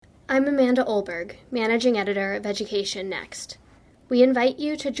I'm Amanda Olberg, Managing Editor of Education Next. We invite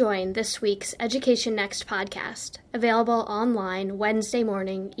you to join this week's Education Next podcast, available online Wednesday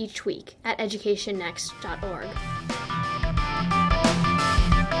morning each week at educationnext.org.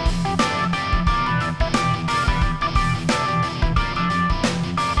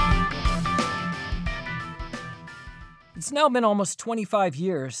 It's now been almost 25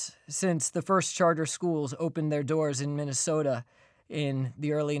 years since the first charter schools opened their doors in Minnesota in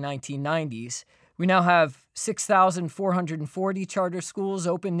the early 1990s. We now have 6,440 charter schools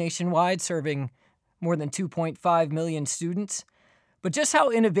open nationwide, serving more than 2.5 million students. But just how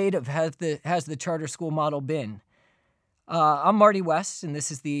innovative has the charter school model been? I'm Marty West, and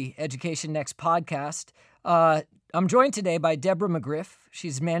this is the Education Next podcast. I'm joined today by Deborah McGriff.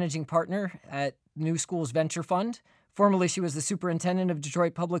 She's managing partner at New Schools Venture Fund. Formerly, she was the superintendent of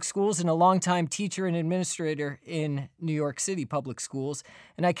Detroit Public Schools and a longtime teacher and administrator in New York City Public Schools.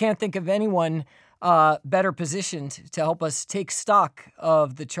 And I can't think of anyone better positioned to help us take stock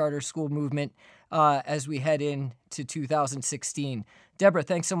of the charter school movement as we head into 2016. Deborah,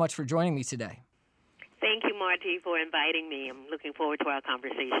 thanks so much for joining me today. Thank you, Marty, for inviting me. I'm looking forward to our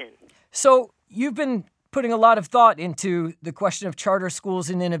conversation. So you've been putting a lot of thought into the question of charter schools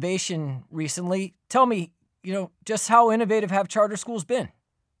and innovation recently. Tell me, just how innovative have charter schools been?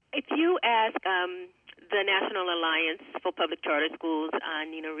 If you ask the National Alliance for Public Charter Schools,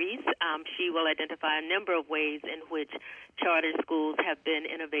 Nina Reese, she will identify a number of ways in which charter schools have been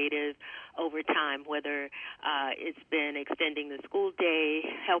innovative over time, whether it's been extending the school day,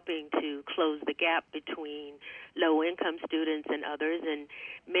 helping to close the gap between low-income students and others, and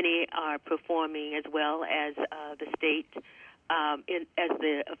many are performing as well as the state, as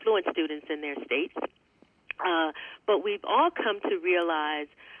the affluent students in their states. But we've all come to realize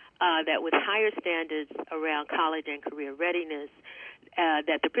that with higher standards around college and career readiness,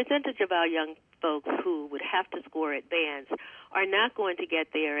 that the percentage of our young folks who would have to score advance are not going to get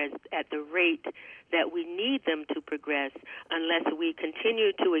there at the rate that we need them to progress unless we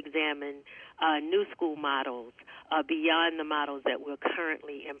continue to examine new school models beyond the models that we're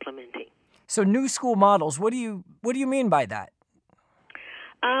currently implementing. So new school models, what do you mean by that?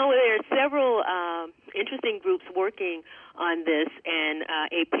 There are several interesting groups working on this, and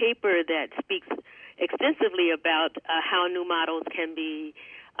a paper that speaks extensively about how new models can be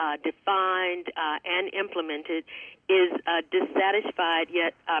defined and implemented is dissatisfied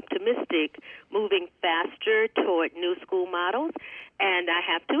yet optimistic, moving faster toward new school models. And I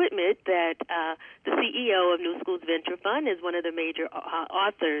have to admit that the CEO of New Schools Venture Fund is one of the major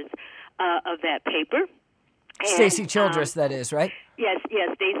authors of that paper. Stacy Childress, that is, right? Yes,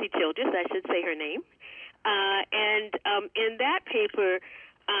 Stacy Childress, I should say her name. And in that paper,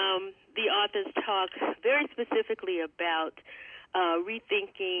 the authors talk very specifically about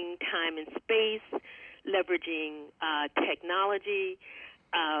rethinking time and space, leveraging technology,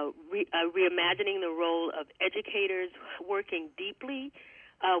 reimagining the role of educators, working deeply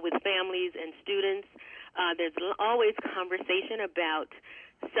with families and students. There's always conversation about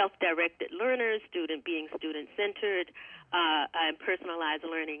self-directed learners, being student-centered, and personalized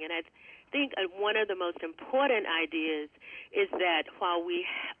learning. And I think one of the most important ideas is that while we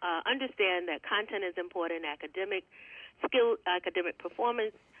understand that content is important, academic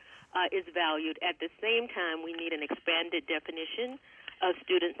performance is valued, at the same time we need an expanded definition of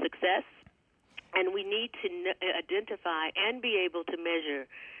student success, and we need to identify and be able to measure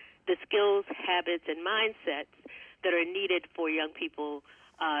the skills, habits, and mindsets that are needed for young people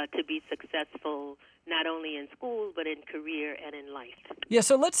to be successful not only in school but in career and in life. Yeah,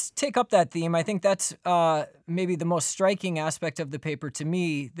 so let's take up that theme. I think that's maybe the most striking aspect of the paper to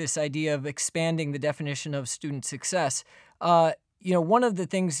me, this idea of expanding the definition of student success. One of the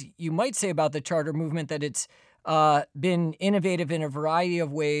things you might say about the charter movement that it's been innovative in a variety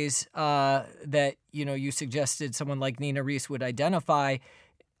of ways that, you suggested someone like Nina Reese would identify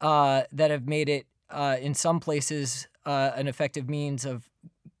that have made it in some places an effective means of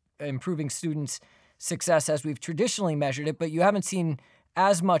improving students' success as we've traditionally measured it, but you haven't seen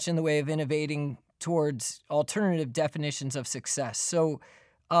as much in the way of innovating towards alternative definitions of success. So,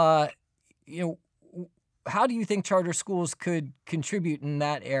 how do you think charter schools could contribute in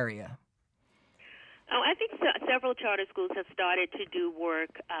that area? I think several charter schools have started to do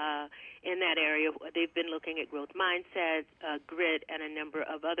work in that area. They've been looking at growth mindsets, grit, and a number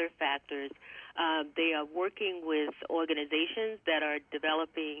of other factors. They are working with organizations that are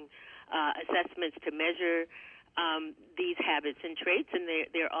developing assessments to measure these habits and traits, and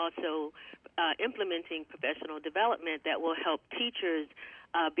they're also implementing professional development that will help teachers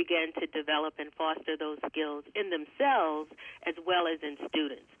begin to develop and foster those skills in themselves as well as in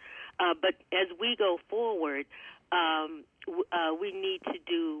students. But as we go forward, we need to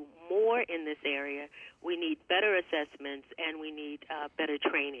do more in this area. We need better assessments, and we need better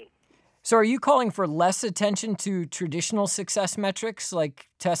training. So are you calling for less attention to traditional success metrics like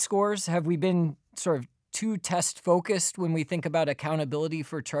test scores? Have we been sort of too test-focused when we think about accountability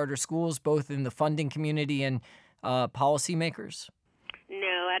for charter schools, both in the funding community and policymakers?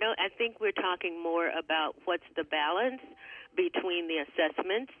 No, I don't. I think we're talking more about what's the balance between the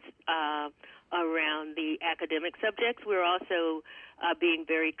assessments around the academic subjects. We're also being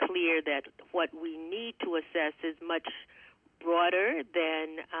very clear that what we need to assess is much broader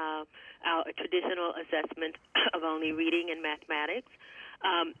than our traditional assessment of only reading and mathematics.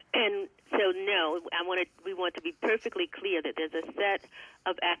 And so, no, we want to be perfectly clear that there's a set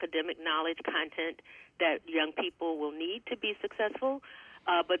of academic knowledge content that young people will need to be successful,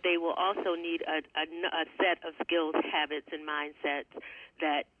 but they will also need a set of skills, habits, and mindsets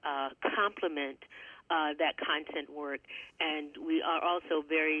that complement that content work. And we are also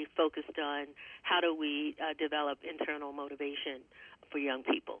very focused on how do we develop internal motivation for young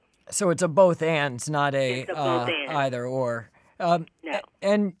people. So it's a both and, not a both and. Either or. No.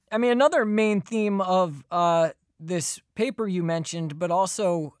 And I mean, another main theme of this paper you mentioned, but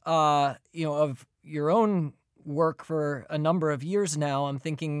also of your own work for a number of years now. I'm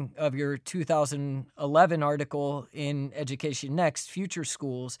thinking of your 2011 article in Education Next, Future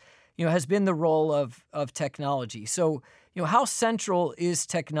Schools, has been the role of technology. So, how central is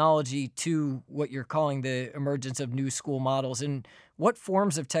technology to what you're calling the emergence of new school models, and what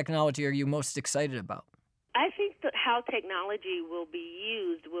forms of technology are you most excited about? I think that how technology will be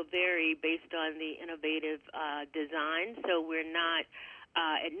used will vary based on the innovative design. So we're not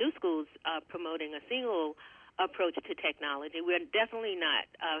at New Schools promoting a single approach to technology. We're definitely not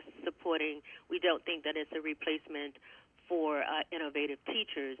we don't think that it's a replacement for innovative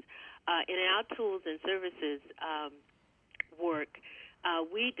teachers. In our tools and services work,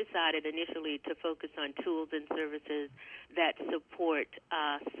 we decided initially to focus on tools and services that support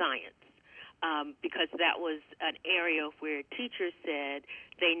science. Because that was an area where teachers said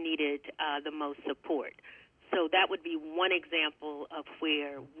they needed the most support. So that would be one example of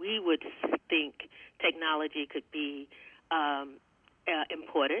where we would think technology could be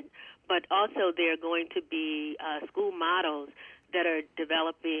important. But also there are going to be school models that are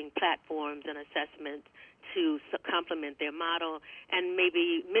developing platforms and assessments to complement their model, and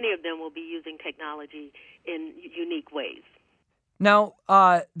maybe many of them will be using technology in unique ways. Now,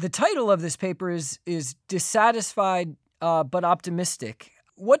 the title of this paper is Dissatisfied but Optimistic.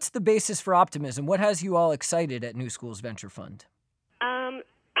 What's the basis for optimism? What has you all excited at New Schools Venture Fund?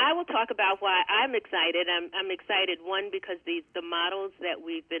 I will talk about why I'm excited. I'm excited, one, because the models that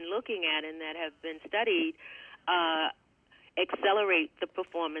we've been looking at and that have been studied accelerate the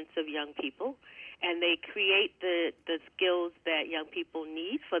performance of young people, and they create the skills that young people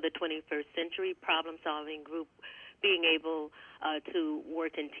need for the 21st century, problem-solving, group, being able to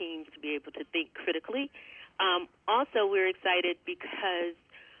work in teams, to be able to think critically. Also, we're excited because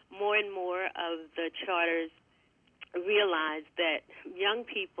more and more of the charters realize that young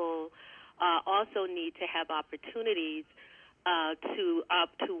people also need to have opportunities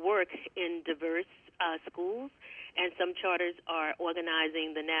to work in diverse schools, and some charters are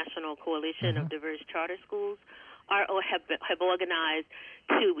organizing the National Coalition of Diverse Charter Schools, or have organized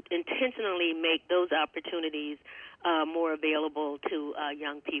to intentionally make those opportunities more available to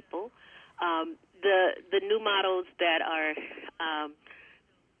young people. The new models that are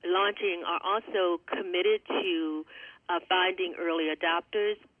launching are also committed to finding early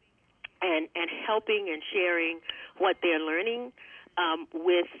adopters and helping and sharing what they're learning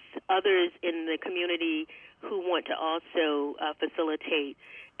with others in the community who want to also facilitate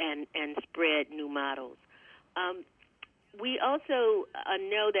and spread new models. We also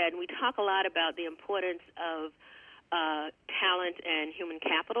know that, and we talk a lot about the importance of talent and human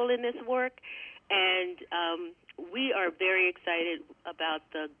capital in this work, and we are very excited about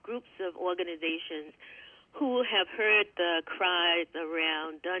the groups of organizations who have heard the cries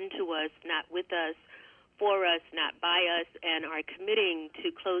around "done to us, not with us, for us, not by us," and are committing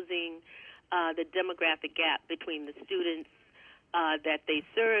to closing the demographic gap between the students that they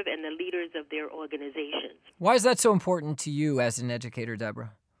serve and the leaders of their organizations. Why is that so important to you as an educator,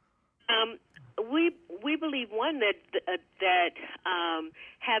 Deborah? We believe, one, that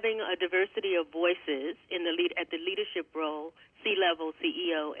having a diversity of voices at the leadership role, C-level,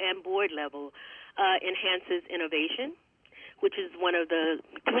 CEO, and board level, enhances innovation, which is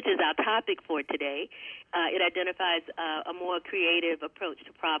our topic for today. It identifies a more creative approach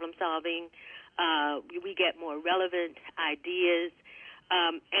to problem solving. We get more relevant ideas,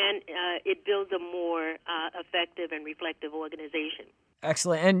 and it builds a more effective and reflective organization.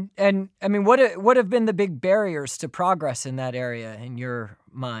 Excellent. And I mean, what have been the big barriers to progress in that area in your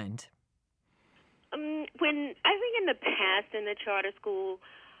mind? When I think in the past in the charter school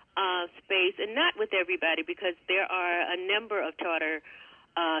space, and not with everybody, because there are a number of charter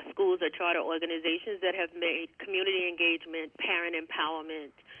schools or charter organizations that have made community engagement, parent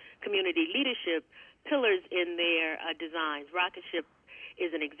empowerment, community leadership pillars in their designs. Rocketship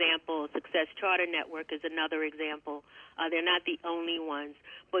is an example. Success Charter Network is another example. They're not the only ones.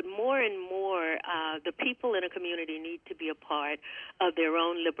 But more and more, the people in a community need to be a part of their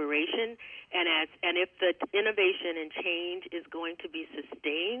own liberation. And if the innovation and change is going to be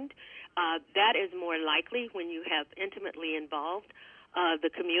sustained, that is more likely when you have intimately involved the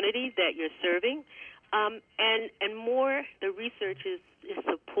community that you're serving. And more, the research is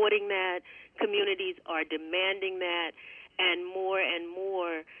supporting that. Communities are demanding that. And more,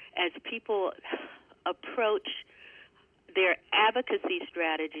 as people approach their advocacy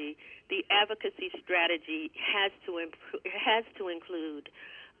strategy, the advocacy strategy has to include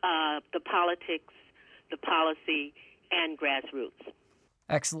the politics, the policy, and grassroots.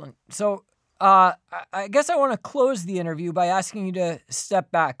 Excellent. So I guess I want to close the interview by asking you to step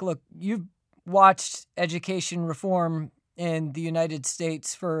back. Look, you've watched education reform in the United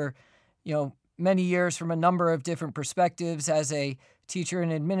States for, many years from a number of different perspectives, as a teacher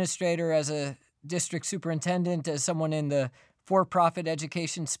and administrator, as a district superintendent, as someone in the for-profit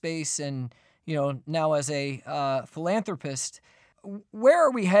education space, and, now as a philanthropist. Where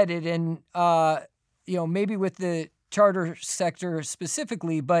are we headed? And, maybe with the charter sector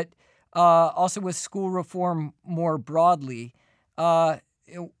specifically, but also with school reform more broadly, where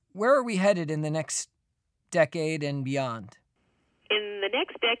are we headed in the next decade and beyond? In the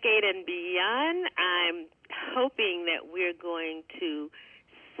next decade and beyond, I'm hoping that we're going to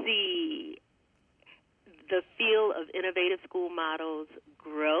see the field of innovative school models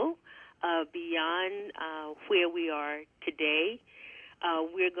grow beyond where we are today.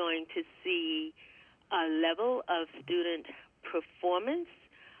 We're going to see a level of student performance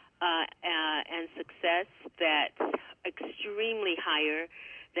and success that's extremely higher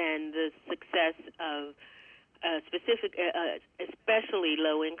than the success of especially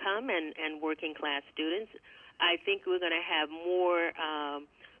low-income and working-class students. I think we're going to have more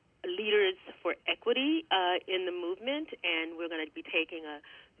leaders for equity in the movement, and we're going to be taking a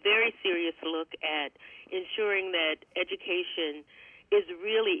very serious look at ensuring that education is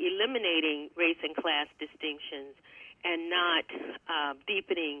really eliminating race and class distinctions and not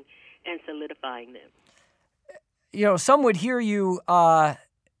deepening and solidifying them. Some would hear you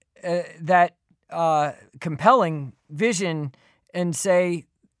that compelling vision and say,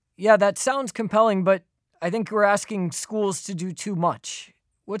 yeah, that sounds compelling, but I think we're asking schools to do too much.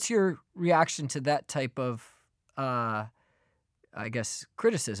 What's your reaction to that type of,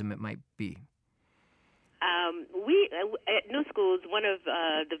 criticism it might be? We at New Schools, one of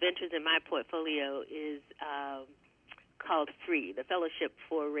the ventures in my portfolio is called FREE, the Fellowship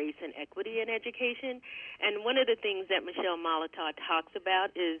for Race and Equity in Education. And one of the things that Michelle Molitor talks about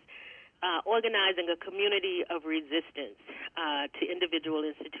is organizing a community of resistance to individual,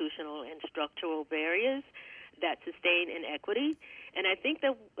 institutional, and structural barriers that sustain inequity. And I think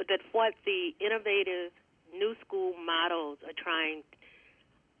that what the innovative new school models are trying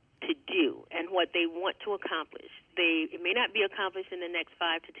to do and what they want to accomplish, it may not be accomplished in the next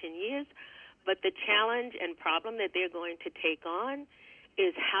 5 to 10 years, but the challenge and problem that they're going to take on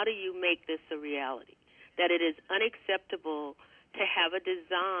is how do you make this a reality? That it is unacceptable to have a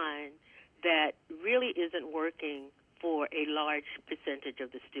design that really isn't working for a large percentage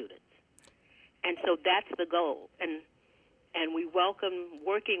of the students. And so that's the goal. And we welcome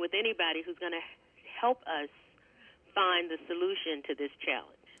working with anybody who's going to help us find the solution to this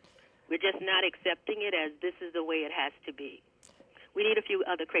challenge. We're just not accepting it as this is the way it has to be. We need a few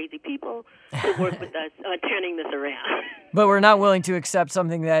other crazy people to work with us on turning this around. But we're not willing to accept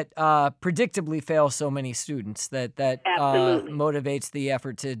something that predictably fails so many students, that motivates the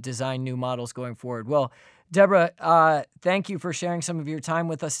effort to design new models going forward. Well, Deborah, thank you for sharing some of your time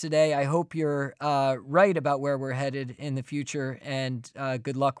with us today. I hope you're right about where we're headed in the future, and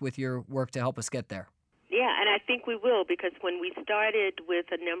good luck with your work to help us get there. Yeah, and I think we will, because when we started with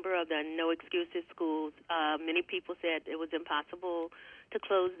a number of the no excuses schools, many people said it was impossible to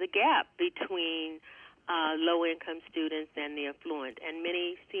close the gap between low-income students and the affluent, and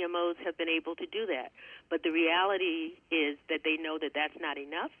many CMOs have been able to do that. But the reality is that they know that that's not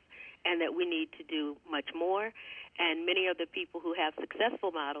enough, and that we need to do much more. And many of the people who have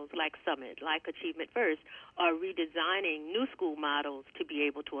successful models like Summit, like Achievement First, are redesigning new school models to be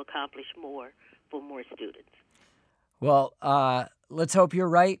able to accomplish more for more students. Well, let's hope you're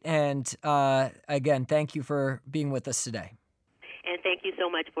right. And again, thank you for being with us today. And thank you so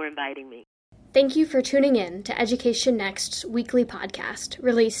much for inviting me. Thank you for tuning in to Education Next's weekly podcast,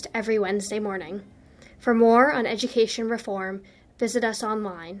 released every Wednesday morning. For more on education reform, visit us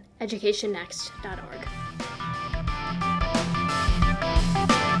online, educationnext.org.